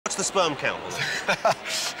the sperm count?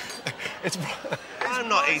 It's... I'm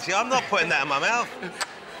not eating. I'm not putting that in my mouth.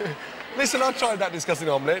 Listen, I tried that disgusting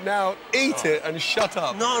omelette. Now eat it and shut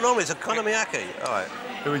up. No, it's okonomiyaki. All right.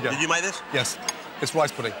 Here we go. Did you make this? Yes. It's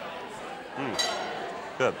rice pudding.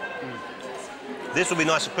 Good. This will be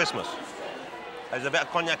nice at Christmas. There's a bit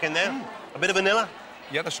of cognac in there. A bit of vanilla.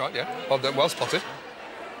 Yeah, that's right, yeah. Well spotted.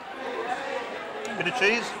 Bit of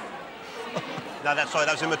cheese. No, sorry,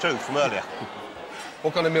 that was in my tooth from earlier.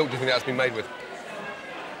 What kind of milk do you think that's been made with?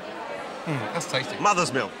 That's tasty.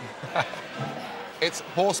 Mother's milk. It's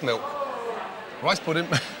horse milk. Rice pudding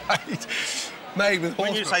made with horse milk.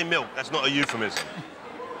 When you say milk, that's not a euphemism.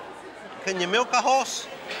 Can you milk a horse?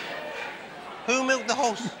 Who milked the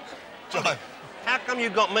horse? How come you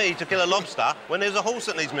got me to kill a lobster when there's a horse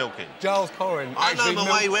that needs milking? Giles Corrin I know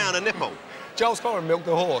my way round a nipple. Giles Corrin milked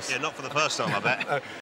the horse. Yeah, not for the first time, I bet.